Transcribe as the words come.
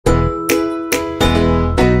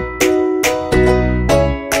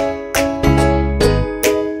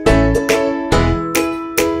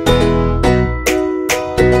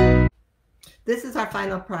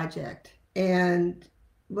final project. And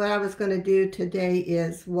what I was going to do today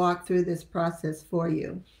is walk through this process for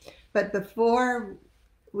you. But before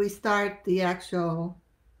we start the actual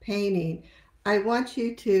painting, I want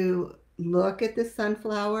you to look at the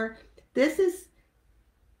sunflower. This is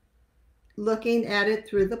looking at it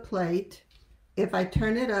through the plate. If I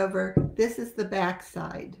turn it over, this is the back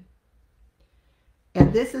side.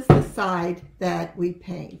 And this is the side that we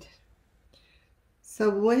paint. So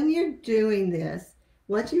when you're doing this,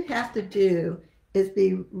 what you have to do is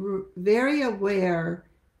be very aware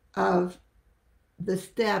of the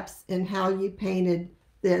steps in how you painted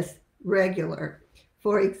this regular.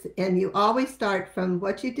 And you always start from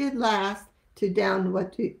what you did last to down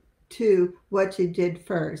to what you did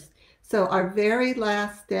first. So our very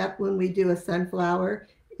last step when we do a sunflower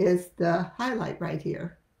is the highlight right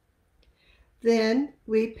here. Then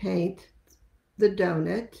we paint the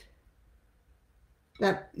donut.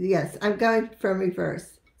 Yes, I'm going from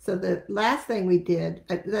reverse. So the last thing we did,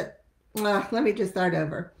 let me just start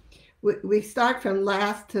over. We start from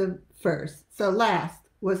last to first. So last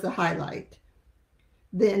was the highlight.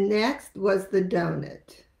 Then next was the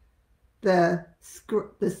donut, the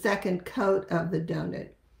second coat of the donut.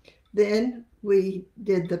 Then we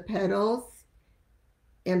did the petals.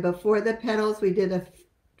 And before the petals, we did a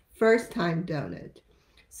first time donut.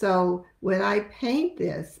 So when I paint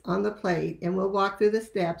this on the plate, and we'll walk through the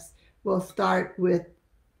steps, we'll start with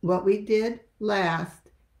what we did last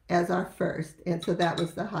as our first. And so that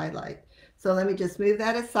was the highlight. So let me just move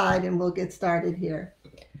that aside and we'll get started here.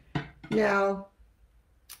 Now,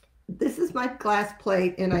 this is my glass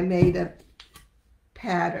plate and I made a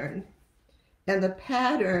pattern. And the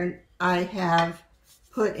pattern I have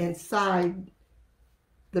put inside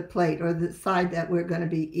the plate, or the side that we're going to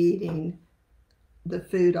be eating the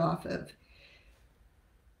food off of.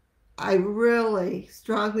 I really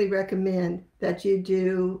strongly recommend that you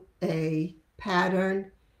do a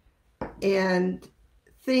pattern and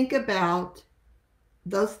think about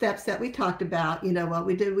those steps that we talked about. You know, what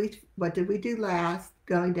did we do last,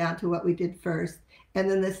 going down to what we did first, and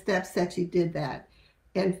then the steps that you did that.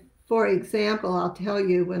 And for example, I'll tell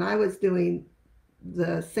you, when I was doing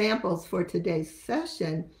the samples for today's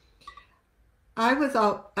session, I was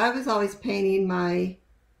always painting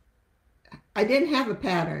I didn't have a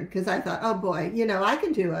pattern because I thought, oh boy, you know, I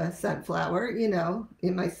can do a sunflower, you know,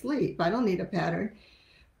 in my sleep. I don't need a pattern.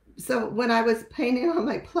 So when I was painting on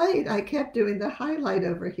my plate, I kept doing the highlight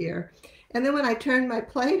over here. And then when I turned my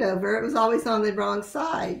plate over, it was always on the wrong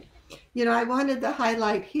side. You know, I wanted the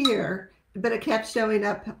highlight here, but it kept showing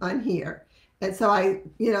up on here. And so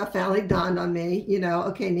finally dawned on me,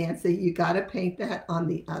 okay, Nancy, you got to paint that on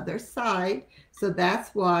the other side. So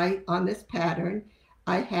that's why on this pattern,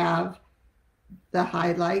 I have the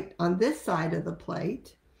highlight on this side of the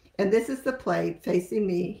plate. And this is the plate facing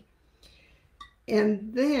me.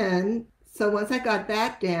 And then, so once I got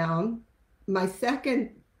that down, my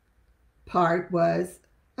second part was,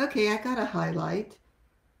 okay, I got a highlight.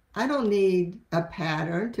 I don't need a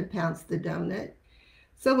pattern to pounce the donut.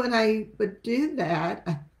 So when I would do that,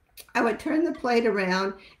 I would turn the plate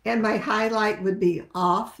around and my highlight would be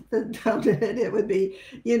off the donut. It would be,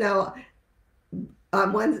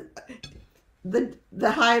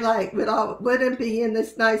 the highlight wouldn't be in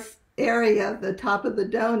this nice area of the top of the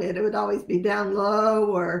donut. It would always be down low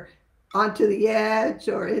or onto the edge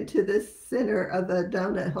or into the center of the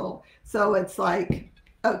donut hole. So it's like,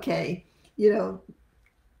 okay,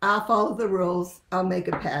 I'll follow the rules. I'll make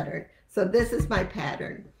a pattern. So this is my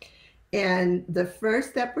pattern. And the first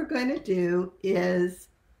step we're going to do is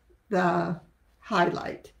the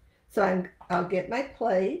highlight. So I'll get my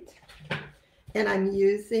plate and I'm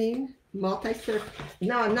using multi-surface.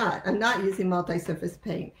 No, I'm not. I'm not using multi-surface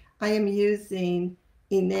paint. I am using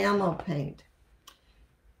enamel paint.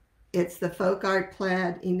 It's the Folk Art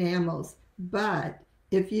Plaid enamels. But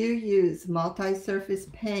if you use multi-surface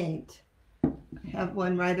paint, I have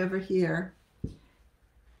one right over here.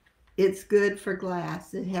 It's good for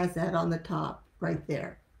glass. It has that on the top right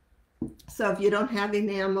there. So if you don't have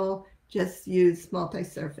enamel, just use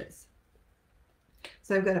multi-surface.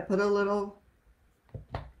 So I'm going to put a little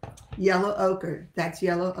yellow ochre, that's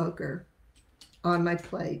yellow ochre, on my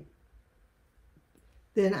plate.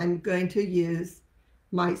 Then I'm going to use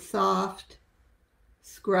my soft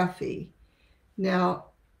scruffy. Now,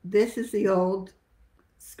 this is the old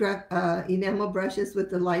enamel brushes with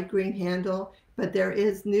the light green handle, but there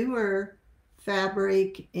is newer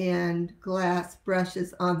fabric and glass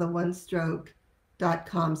brushes on the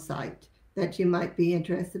onestroke.com site that you might be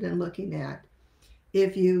interested in looking at.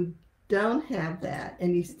 If you don't have that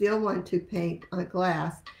and you still want to paint on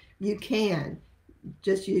glass, you can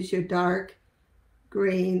just use your dark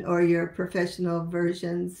green or your professional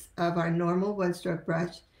versions of our normal one-stroke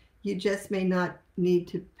brush, you just may not need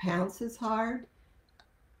to pounce as hard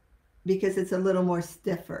because it's a little more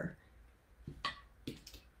stiffer.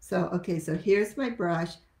 So, okay, so here's my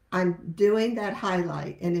brush. I'm doing that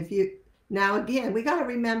highlight. And if you, now again, we got to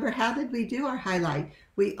remember, how did we do our highlight?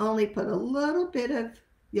 We only put a little bit of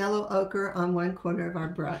yellow ochre on one corner of our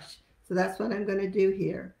brush. So that's what I'm going to do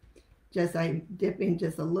here. Just I'm dipping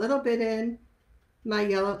just a little bit in my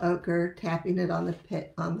yellow ochre, tapping it on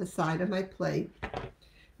the side of my plate.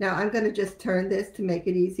 Now I'm going to just turn this to make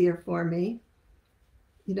it easier for me,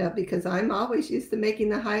 you know, because I'm always used to making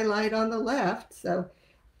the highlight on the left. So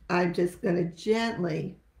I'm just going to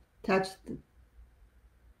gently touch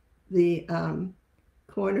the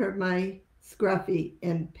corner of my scruffy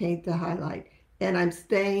and paint the highlight. And I'm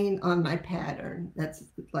staying on my pattern. That's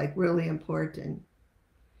like really important.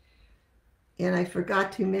 And I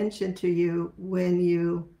forgot to mention to you, when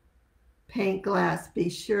you paint glass, be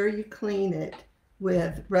sure you clean it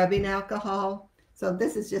with rubbing alcohol. So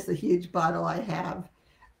this is just a huge bottle I have.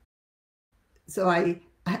 So I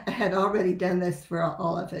had already done this for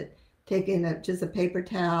all of it. Taken just a paper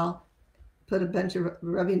towel, put a bunch of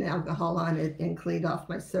rubbing alcohol on it and cleaned off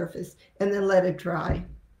my surface, and then let it dry.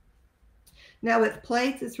 Now with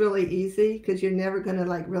plates, it's really easy because you're never going to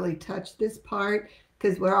like really touch this part,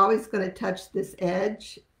 because we're always going to touch this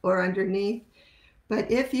edge or underneath.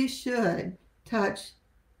 But if you should touch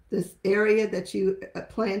this area that you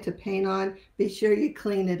plan to paint on, be sure you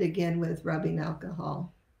clean it again with rubbing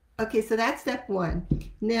alcohol. Okay, so that's step one.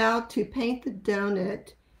 Now to paint the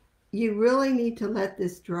donut, you really need to let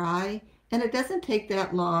this dry, and it doesn't take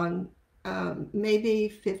that long, maybe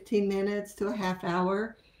 15 minutes to a half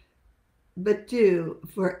hour. But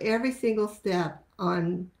for every single step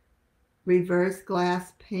on reverse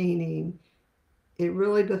glass painting, it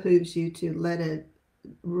really behooves you to let it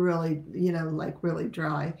really, you know, like really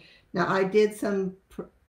dry. Now I did some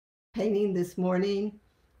painting this morning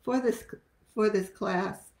for this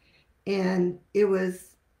class, and it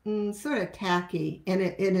was sort of tacky, and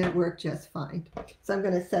it worked just fine. So I'm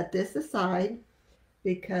going to set this aside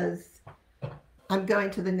because I'm going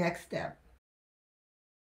to the next step.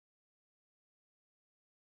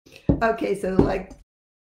 Okay, so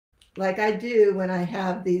like I do when I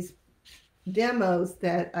have these demos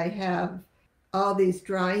that I have all these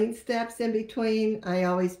drying steps in between, I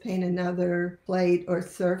always paint another plate or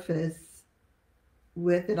surface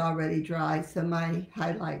with it already dry, so my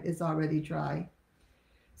highlight is already dry.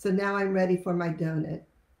 So now I'm ready for my donut.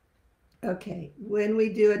 Okay, when we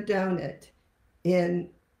do a donut in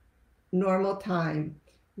normal time,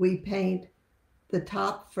 we paint the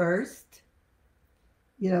top first.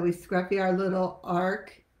 You know, we scruffy our little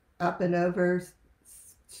arc up and over,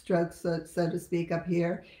 strokes, so to speak, up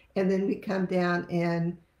here. And then we come down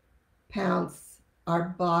and pounce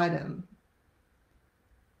our bottom.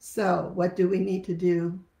 So what do we need to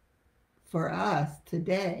do for us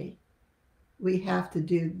today? We have to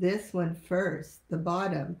do this one first, the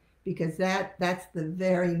bottom, because that's the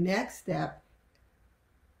very next step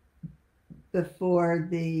before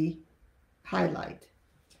the highlight.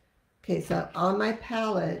 Okay, so on my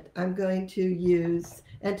palette, I'm going to use,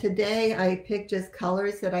 and today I picked just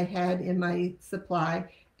colors that I had in my supply,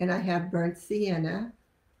 and I have burnt sienna.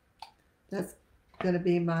 That's going to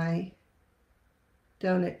be my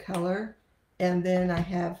donut color. And then I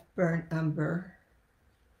have burnt umber.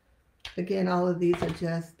 Again, all of these are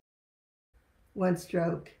just one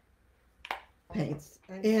stroke paints.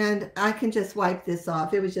 And I can just wipe this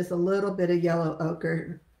off. It was just a little bit of yellow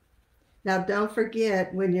ochre. Now don't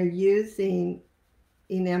forget, when you're using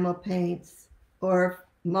enamel paints or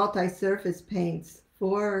multi-surface paints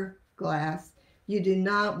for glass, you do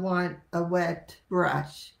not want a wet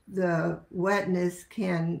brush. The wetness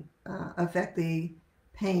can affect the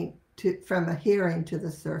paint from adhering to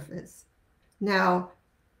the surface. Now,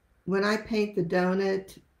 when I paint the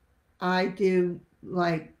donut, I do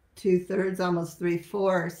like 2/3, almost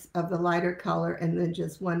 3/4 of the lighter color, and then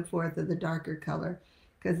just 1/4 of the darker color,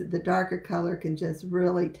 because the darker color can just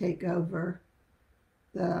really take over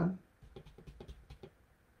the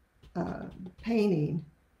painting.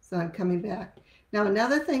 So I'm coming back. Now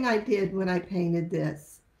another thing I did when I painted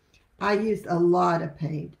this, I used a lot of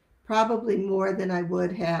paint, probably more than I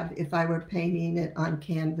would have if I were painting it on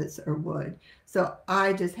canvas or wood. So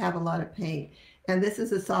I just have a lot of paint. And this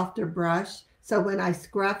is a softer brush, so when I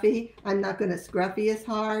scruffy, I'm not going to scruffy as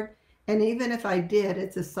hard. And even if I did,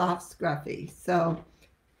 it's a soft scruffy, so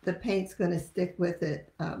the paint's going to stick with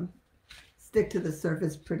it, stick to the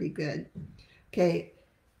surface pretty good. Okay,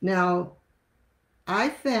 now I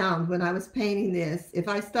found when I was painting this, if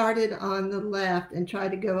I started on the left and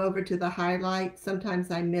tried to go over to the highlight,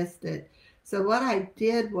 sometimes I missed it. So what I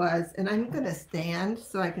did was, and I'm going to stand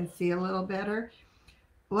so I can see a little better.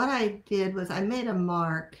 What I did was I made a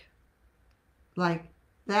mark, like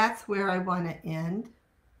that's where I want to end.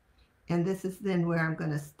 And this is then where I'm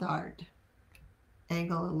going to start.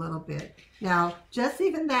 Angle a little bit. Now, just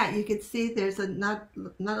even that, you can see there's not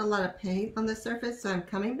a lot of paint on the surface, so I'm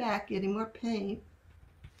coming back, getting more paint.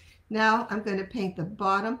 Now I'm going to paint the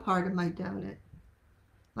bottom part of my donut.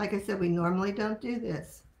 Like I said, we normally don't do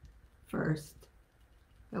this first,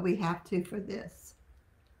 but we have to for this.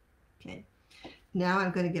 Okay. Now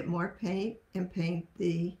I'm going to get more paint and paint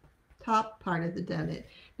the top part of the donut.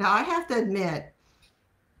 Now I have to admit,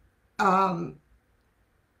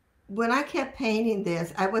 when I kept painting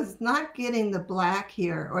this, I was not getting the black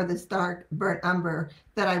here or this dark burnt umber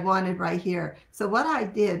that I wanted right here. So what I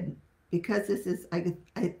did, because this is, and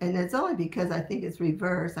it's only because I think it's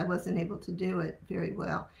reversed, I wasn't able to do it very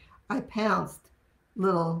well. I pounced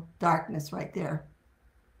little darkness right there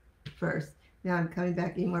first. Now I'm coming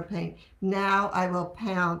back, getting more paint. Now I will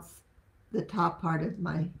pounce the top part of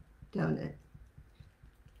my donut.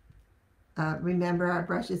 Remember, our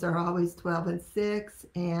brushes are always 12 and 6,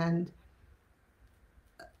 and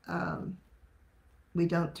we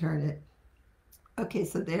don't turn it. Okay,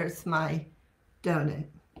 so there's my donut.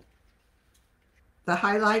 The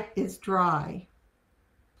highlight is dry.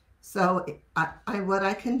 So what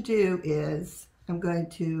I can do is I'm going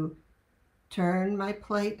to turn my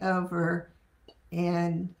plate over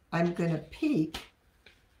and I'm going to peek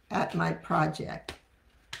at my project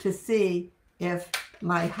to see if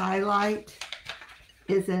my highlight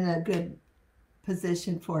is in a good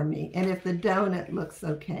position for me and if the donut looks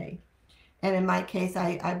okay. And in my case,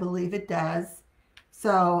 I believe it does.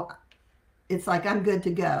 So it's like I'm good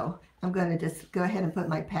to go. I'm going to just go ahead and put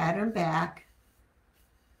my pattern back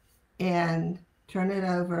and turn it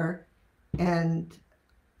over and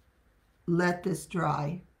let this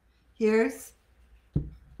dry. Here's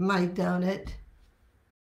my donut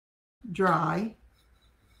dry.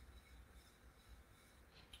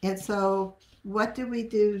 And so what do we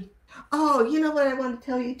do? Oh, you know what I want to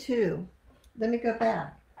tell you too. Let me go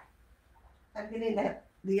back. I'm getting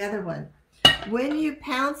the other one. When you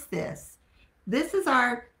pounce this, this is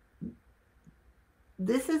our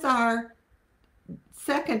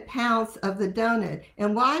second pounce of the donut.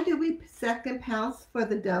 And why do we second pounce for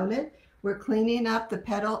the donut? We're cleaning up the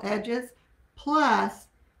petal edges, plus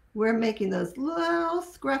we're making those little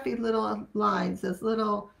scruffy little lines, those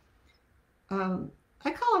little,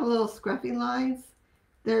 I call them little scruffy lines.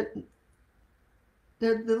 They're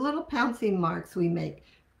the little pouncing marks we make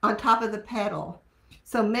on top of the petal.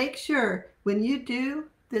 So make sure when you do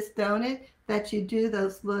this donut that you do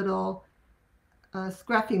those little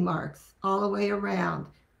scruffy marks all the way around.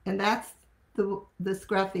 And that's the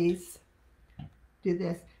scruffies. Do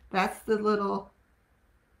this. That's the little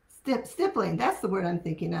stippling. That's the word I'm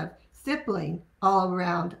thinking of. Stippling all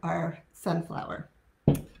around our sunflower.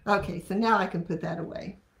 Okay, so now I can put that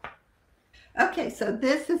away. Okay, so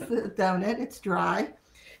this is the donut. It's dry.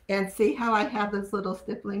 And see how I have those little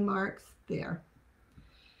stippling marks there.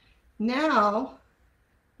 Now,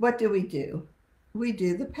 what do? We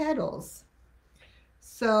do the petals.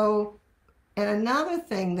 So, and another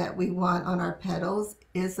thing that we want on our petals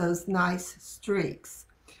is those nice streaks.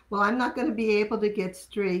 Well, I'm not going to be able to get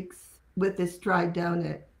streaks with this dry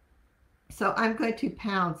donut. So I'm going to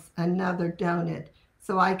pounce another donut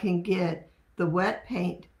so I can get the wet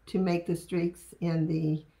paint to make the streaks in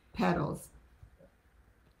the petals.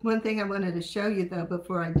 One thing I wanted to show you though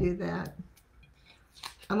before I do that,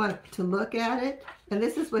 I want to look at it, and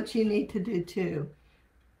this is what you need to do too.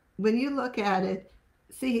 When you look at it,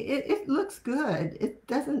 see, it looks good. It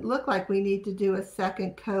doesn't look like we need to do a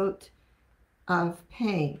second coat of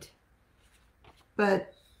paint,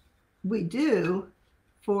 but we do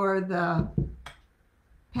for the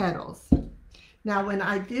petals. Now when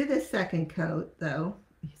I do the second coat though,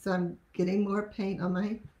 so I'm getting more paint on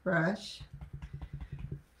my brush.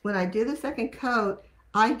 When I do the second coat,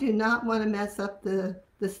 I do not want to mess up the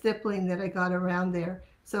stippling that I got around there.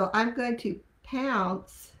 So I'm going to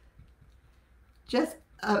pounce just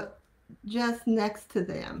next to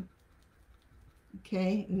them.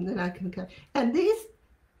 Okay, and then I can cut. And these,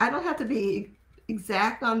 I don't have to be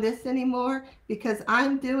exact on this anymore because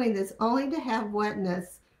I'm doing this only to have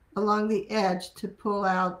wetness along the edge to pull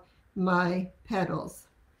out my petals.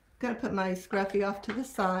 I'm going to put my scruffy off to the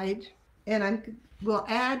side, and we'll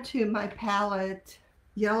add to my palette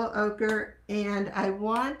yellow ochre, and I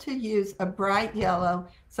want to use a bright yellow.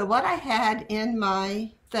 So what I had in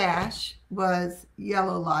my stash was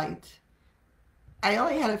yellow light. I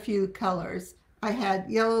only had a few colors. I had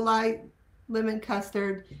yellow light, lemon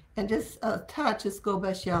custard, and just a touch of school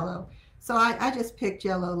bus yellow. So I just picked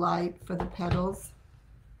yellow light for the petals.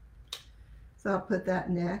 So I'll put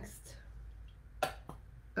that next.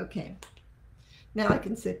 Okay, now I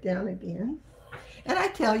can sit down again. And I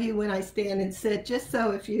tell you when I stand and sit, just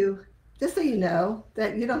so you know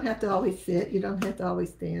that you don't have to always sit, you don't have to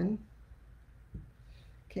always stand.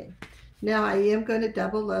 Okay, now I am going to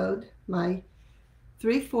double load my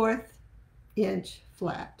 3/4 inch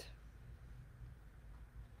flat.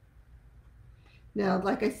 Now,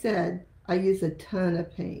 like I said, I use a ton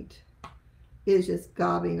of paint. It is just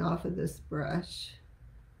gobbing off of this brush.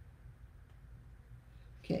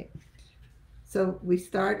 Okay, so we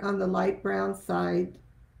start on the light brown side,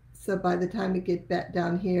 so by the time we get back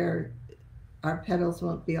down here, our petals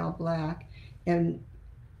won't be all black. And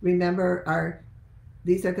remember,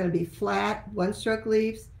 these are going to be flat one-stroke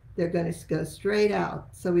leaves. They're going to go straight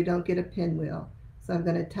out so we don't get a pinwheel. So I'm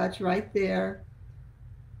going to touch right there,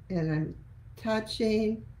 and I'm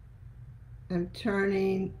touching, I'm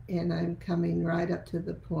turning, and I'm coming right up to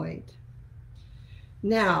the point.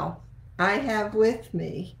 Now, I have with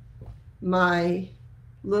me my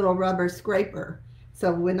little rubber scraper.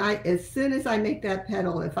 So as soon as I make that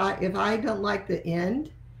petal, if I don't like the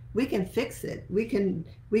end, we can fix it. We can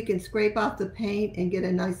scrape off the paint and get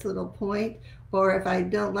a nice little point. Or if I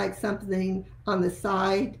don't like something on the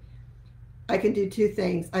side, I can do two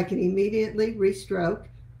things. I can immediately restroke,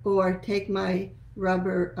 or take my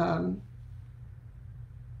rubber,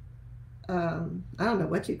 I don't know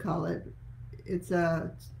what you call it.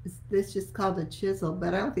 It's just called a chisel,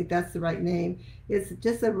 but I don't think that's the right name. It's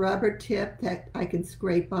just a rubber tip that I can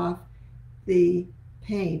scrape off the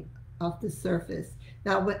paint off the surface.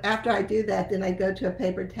 Now, after I do that, then I go to a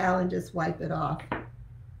paper towel and just wipe it off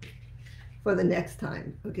for the next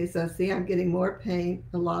time. Okay, so see, I'm getting more paint,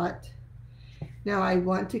 a lot. Now I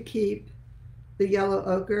want to keep the yellow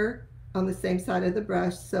ochre on the same side of the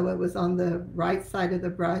brush, so it was on the right side of the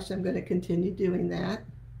brush. I'm going to continue doing that.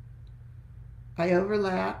 I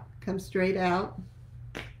overlap, come straight out.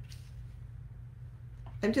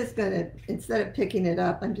 I'm just going to, instead of picking it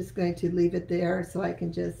up, I'm just going to leave it there so I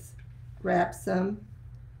can just grab some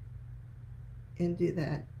and do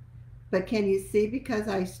that. But can you see, because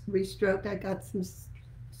I restroked, I got some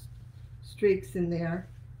streaks in there.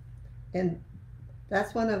 And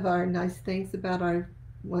that's one of our nice things about our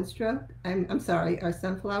one stroke. I'm sorry, our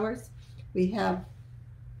sunflowers. We have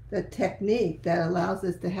the technique that allows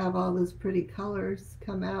us to have all those pretty colors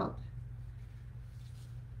come out.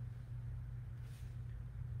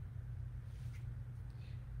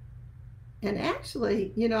 And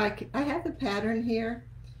actually, you know, I have the pattern here.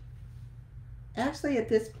 Actually, at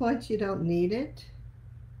this point, you don't need it,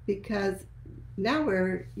 because now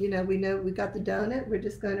we know we got the donut. We're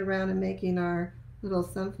just going around and making our little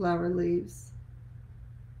sunflower leaves,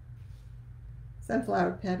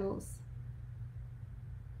 sunflower petals.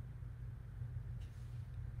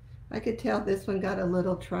 I could tell this one got a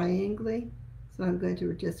little triangle-y, so I'm going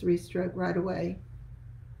to just restroke right away.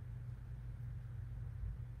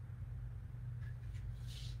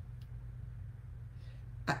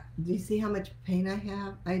 Do you see how much paint I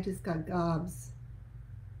have? I just got gobs.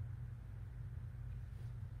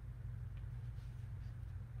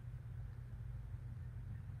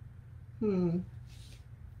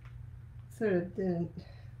 Sort of didn't.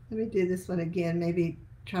 Let me do this one again. Maybe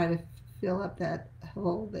try to fill up that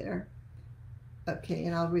hole there. Okay,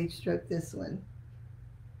 and I'll restroke this one.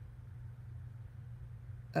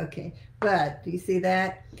 Okay, but do you see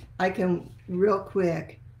that? I can real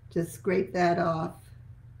quick just scrape that off.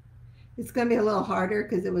 It's going to be a little harder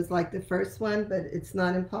because it was like the first one, but it's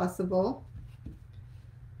not impossible.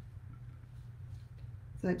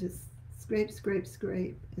 So I just scrape, scrape,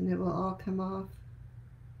 scrape, and it will all come off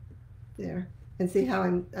there. And see how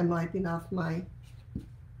I'm wiping off my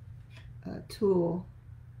tool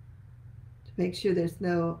to make sure there's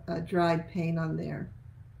no dried paint on there.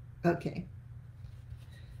 Okay.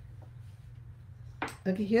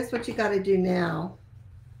 Okay, here's what you got to do now.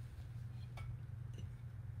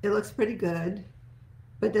 It looks pretty good,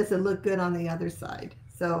 but does it look good on the other side?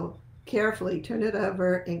 So carefully turn it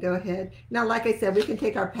over and go ahead. Now, like I said, we can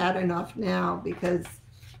take our pattern off now, because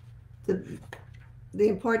the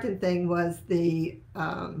important thing was the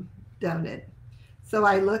donut. So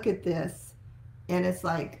I look at this and it's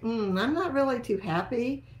like, I'm not really too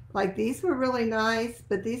happy. Like, these were really nice,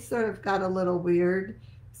 but these sort of got a little weird.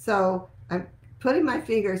 So I'm putting my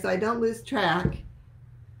finger so I don't lose track,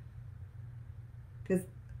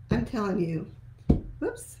 I'm telling you,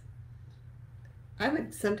 whoops, I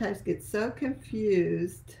would sometimes get so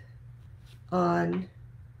confused on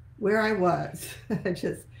where I was.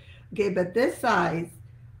 Just, okay, but this size,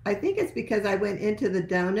 I think it's because I went into the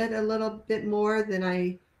donut a little bit more than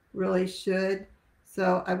I really should.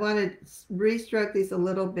 So I want to restroke these a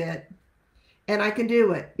little bit. And I can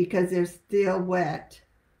do it because they're still wet.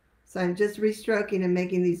 So I'm just restroking and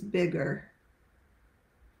making these bigger.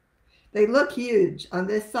 They look huge on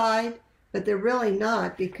this side, but they're really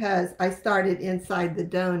not because I started inside the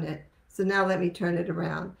donut. So now let me turn it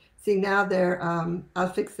around. See, now they're, I'll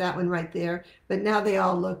fix that one right there, but now they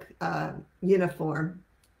all look uniform.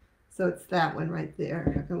 So it's that one right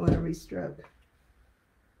there. I want to restroke.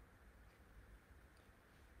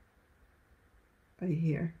 Right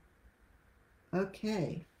here.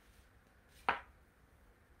 Okay.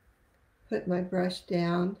 Put my brush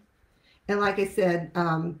down. And like I said,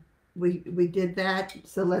 we did that,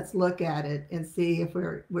 so let's look at it and see if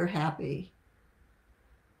we're happy.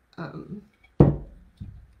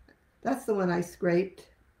 That's the one I scraped.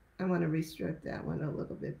 I want to restroke that one a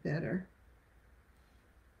little bit better.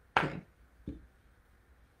 Okay.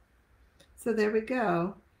 So there we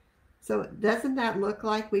go. So doesn't that look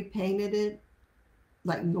like we painted it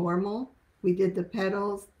like normal? We did the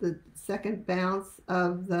petals, the second bounce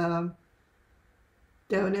of the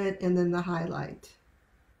donut, and then the highlight.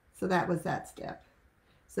 So that was that step.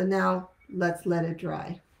 So now let's let it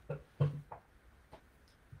dry.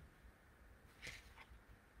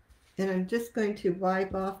 And I'm just going to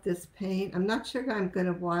wipe off this paint. I'm not sure I'm going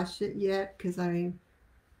to wash it yet because I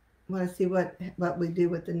want to see what we do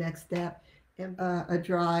with the next step. And a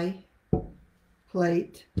dry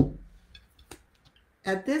plate.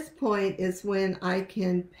 At this point is when I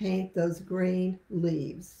can paint those green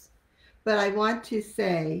leaves. But I want to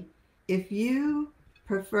say, if you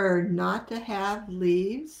prefer not to have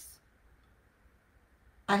leaves,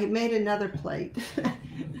 I made another plate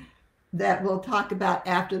that we'll talk about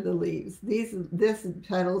after the leaves. These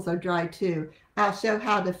petals are dry too. I'll show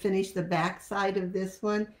how to finish the back side of this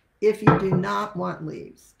one if you do not want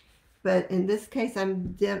leaves. But in this case,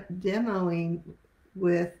 I'm demoing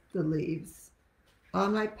with the leaves.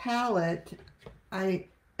 On my palette,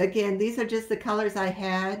 again, these are just the colors I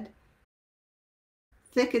had.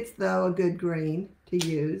 Thicket's, though, a good green to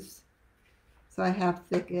use. So I have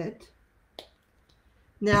Thicket.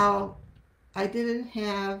 Now, I didn't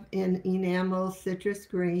have an enamel citrus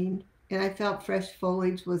green, and I felt fresh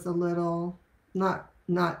foliage was a little not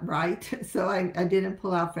right, so I didn't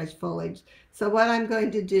pull out fresh foliage. So what I'm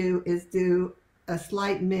going to do is do a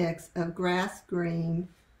slight mix of grass green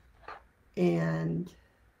and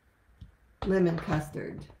lemon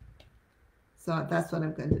custard. So that's what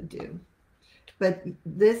I'm going to do. But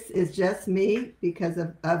this is just me because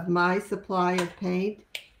of my supply of paint.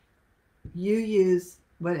 You use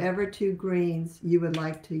whatever two greens you would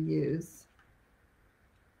like to use.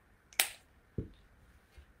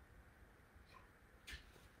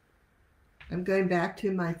 I'm going back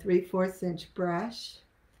to my 3/4 inch brush.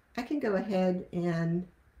 I can go ahead and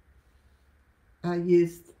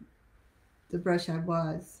use the brush I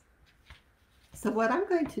was. So what I'm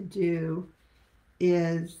going to do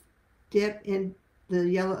is dip in the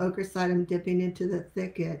yellow ochre side, I'm dipping into the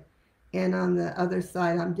Thicket, and on the other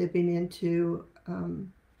side I'm dipping into,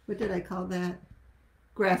 what did I call that?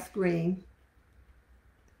 Grass green.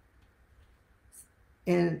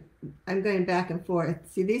 And I'm going back and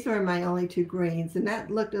forth. See, these are my only two greens, and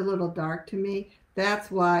that looked a little dark to me.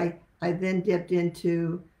 That's why I then dipped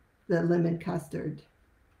into the lemon custard.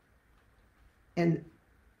 And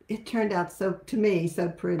it turned out, so to me, so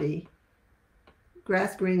pretty.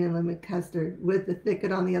 Grass green and lemon custard with the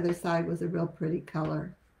Thicket on the other side was a real pretty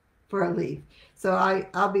color for a leaf. So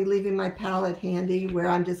I'll be leaving my palette handy where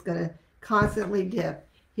I'm just going to constantly dip.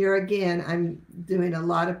 Here again, I'm doing a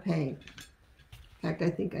lot of paint. In fact, I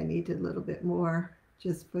think I need a little bit more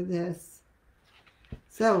just for this.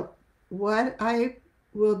 So what I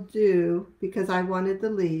will do, because I wanted the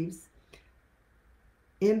leaves,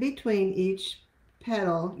 in between each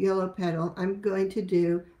petal, yellow petal, I'm going to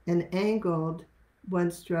do an angled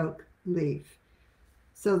one-stroke leaf.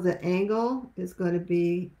 So the angle is going to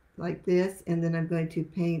be like this, and then I'm going to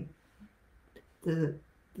paint the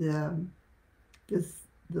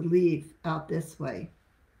leaf out this way.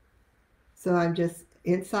 So I'm just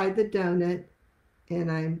inside the donut,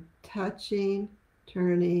 and I'm touching,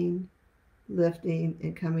 turning, lifting,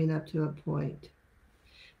 and coming up to a point.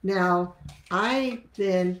 Now,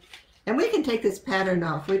 and we can take this pattern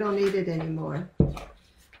off. We don't need it anymore.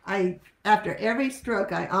 After every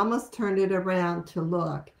stroke, I almost turned it around to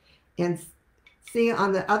look. And See,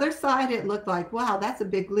 on the other side, it looked like, wow, that's a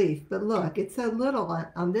big leaf. But look, it's so little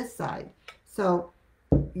on this side. So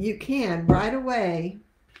you can right away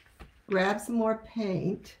grab some more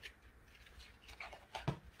paint.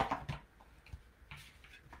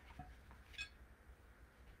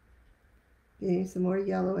 Getting some more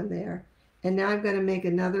yellow in there. And now I'm going to make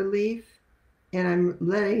another leaf, and I'm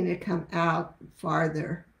letting it come out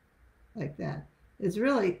farther like that. It's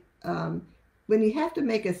really, when you have to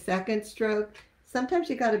make a second stroke, sometimes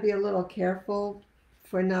you got to be a little careful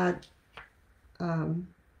for not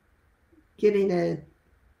getting it,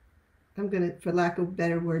 I'm going to, for lack of a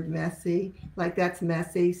better word, messy. Like that's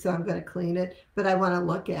messy, so I'm going to clean it, but I want to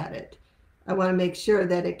look at it. I want to make sure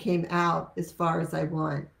that it came out as far as I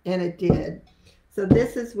want, and it did. So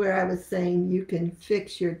this is where I was saying you can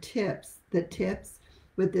fix your tips, the tips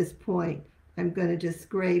with this point. I'm going to just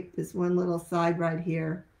scrape this one little side right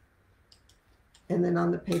here, and then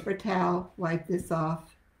on the paper towel, wipe this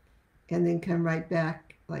off, and then come right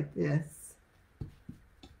back like this.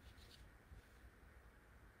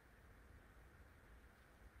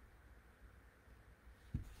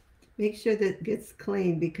 Make sure that it gets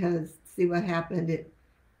clean, because see what happened?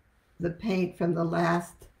 The paint from the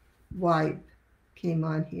last wipe came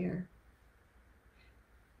on here.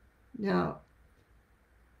 Now,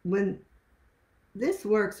 when this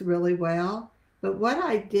works really well, but what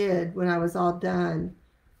I did when I was all done,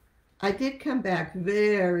 I did come back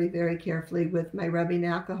very, very carefully with my rubbing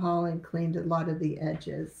alcohol and cleaned a lot of the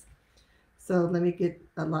edges. So let me get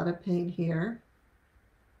a lot of paint here.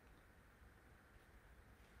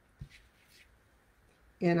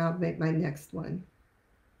 And I'll make my next one.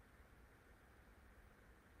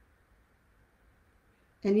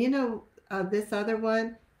 And you know, this other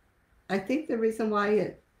one, I think the reason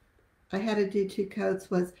why I had to do 2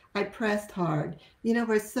 coats was I pressed hard. You know,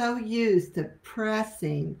 we're so used to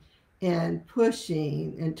pressing and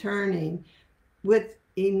pushing and turning. With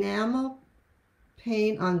enamel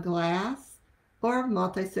paint on glass or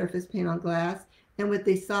multi-surface paint on glass, and with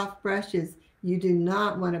these soft brushes, you do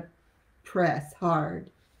not want to press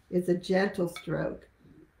hard. It's a gentle stroke.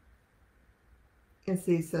 And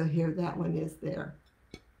see, so here that one is there.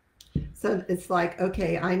 So it's like,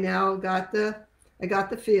 okay, I now got the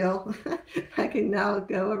feel. I can now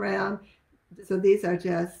go around. So these are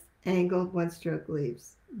just angled one stroke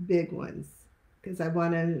leaves, big ones, because I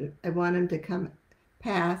want them to come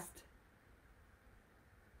past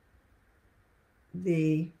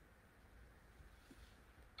the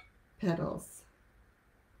petals.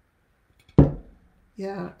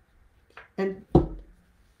 Yeah. And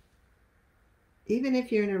even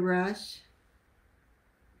if you're in a rush,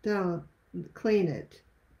 don't clean it,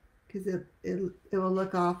 because it will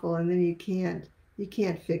look awful, and then you can't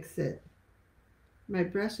fix it. My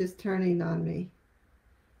brush is turning on me,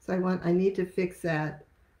 so I need to fix that,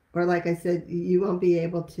 or like I said, you won't be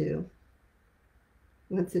able to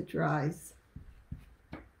once it dries.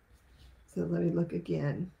 So let me look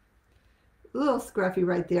again. A little scruffy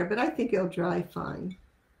right there, but I think it'll dry fine.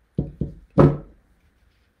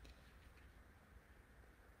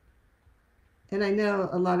 And I know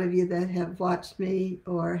a lot of you that have watched me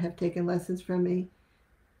or have taken lessons from me,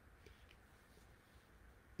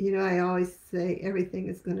 you know, I always say everything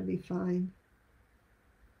is going to be fine.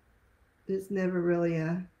 There's never really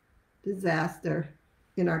a disaster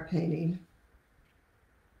in our painting.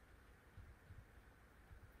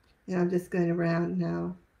 And I'm just going around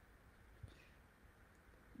now,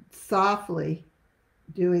 softly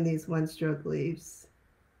doing these one stroke leaves.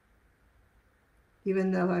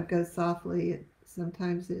 Even though I go softly,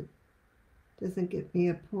 sometimes it doesn't get me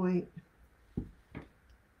a point.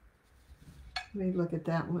 Let me look at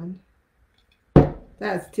that one.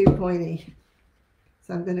 That's too pointy.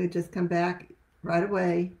 So I'm going to just come back right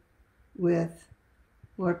away with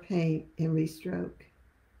more paint and restroke.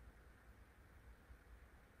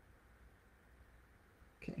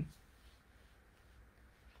 Okay.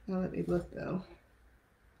 Now let me look though.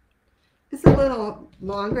 It's a little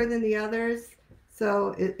longer than the others.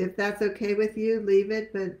 So if that's okay with you, leave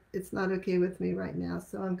it, but it's not okay with me right now,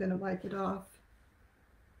 so I'm going to wipe it off.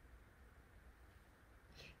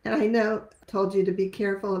 And I know I told you to be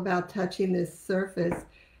careful about touching this surface,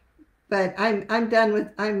 but I'm done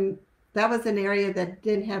with, that was an area that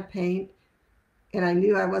didn't have paint, and I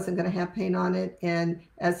knew I wasn't going to have paint on it, and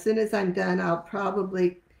as soon as I'm done, I'll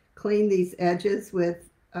probably clean these edges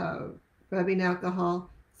with rubbing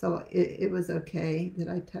alcohol, so it was okay that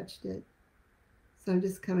I touched it. So I'm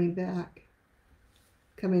just coming back,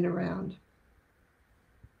 coming around.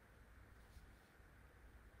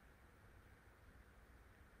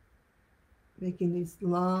 Making these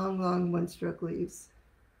long, long one stroke leaves.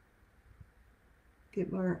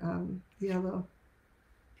 get more yellow.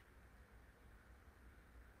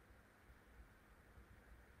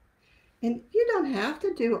 And you don't have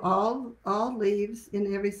to do all leaves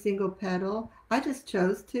in every single petal. I just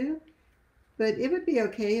chose to, but it would be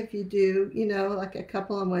okay if you do, you know, like a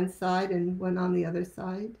couple on one side and one on the other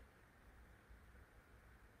side.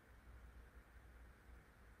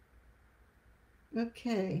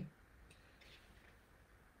 Okay.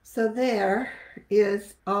 So there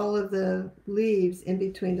is all of the leaves in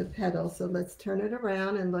between the petals. So let's turn it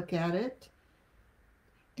around and look at it.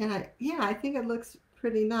 And I think it looks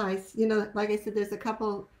pretty nice. You know, like I said, there's a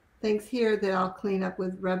couple things here that I'll clean up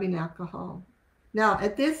with rubbing alcohol. Now,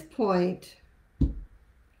 at this point,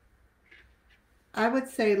 I would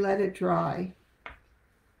say let it dry.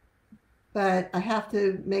 But I have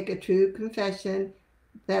to make a true confession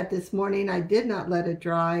that this morning I did not let it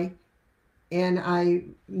dry, and I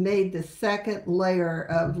made the second layer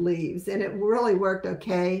of leaves, and it really worked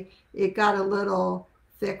okay. It got a little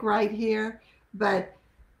thick right here, but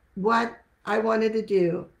what I wanted to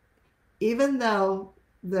do, even though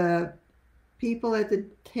the people at the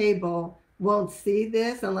table won't see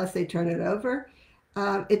this unless they turn it over,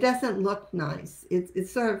 it doesn't look nice.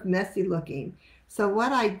 It's sort of messy looking. So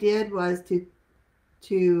what I did was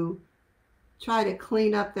to try to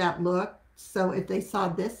clean up that look. So if they saw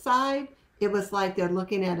this side, it was like they're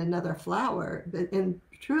looking at another flower. And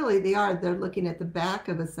truly they're looking at the back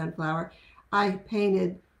of a sunflower. I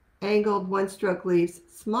painted angled one-stroke leaves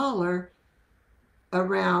smaller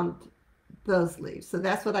around those leaves. So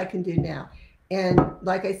that's what I can do now. And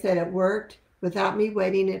like I said, it worked without me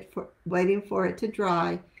waiting for it to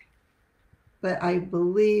dry. But I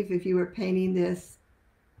believe if you were painting this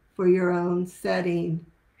for your own setting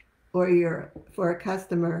or for a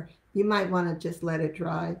customer, you might want to just let it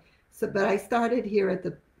dry. So, but I started here at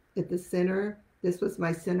the center. This was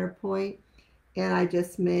my center point, and I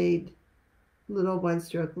just made little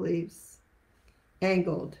one-stroke leaves,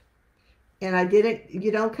 angled. And I didn't. You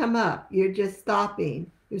don't come up. You're just stopping.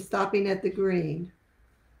 You're stopping at the green.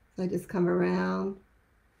 So I just come around,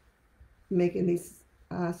 making these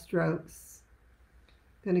strokes.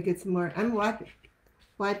 Gonna get some more. I'm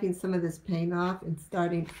wiping some of this paint off and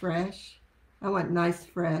starting fresh. I want nice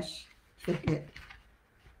fresh thicket.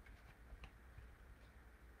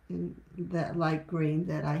 And that light green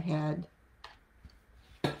that I had.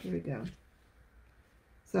 Here we go.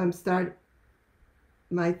 So I'm starting,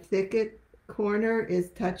 my thicket corner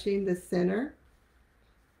is touching the center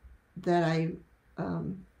that I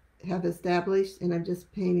have established, and I'm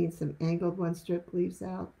just painting some angled one-stroke leaves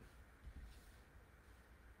out.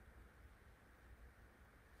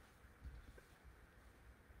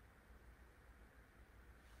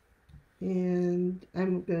 And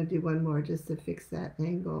I'm going to do one more just to fix that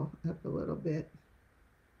angle up a little bit.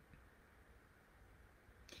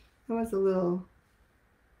 I was a little,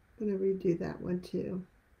 I'm going to redo that one too.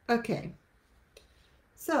 Okay,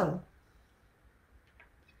 so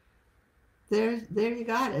there you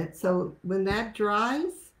got it. So when that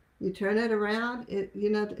dries, you turn it around.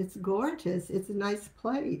 It's gorgeous. It's a nice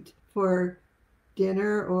plate for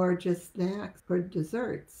dinner or just snacks or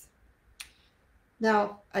desserts.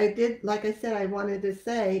 Now, like I said, I wanted to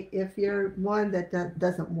say, if you're one that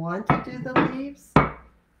doesn't want to do the leaves,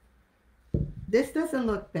 this doesn't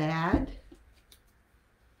look bad,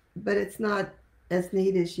 but it's not as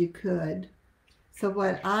neat as you could. So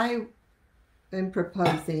what I am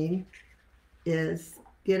proposing is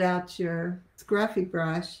get out your scruffy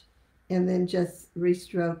brush and then just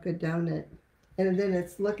restroke a donut. And then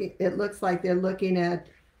it looks like they're looking at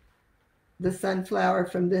the sunflower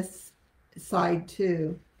from this side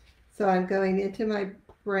too. So I'm going into my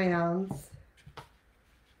browns.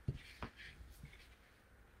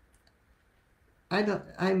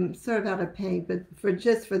 I'm sort of out of paint, but for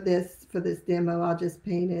this demo, I'll just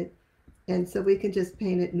paint it. And so we can just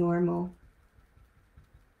paint it normal.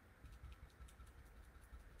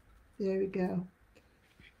 There we go.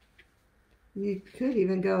 You could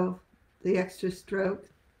even go the extra stroke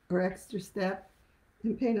or extra step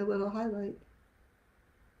and paint a little highlight.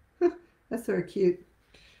 That's sort of cute.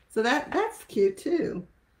 So that's cute too.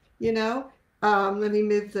 You know, let me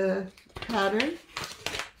move the pattern.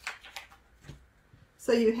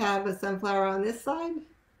 So you have a sunflower on this side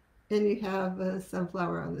and you have a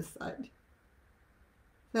sunflower on this side.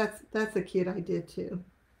 That's a cute idea too.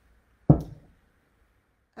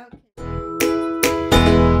 Okay.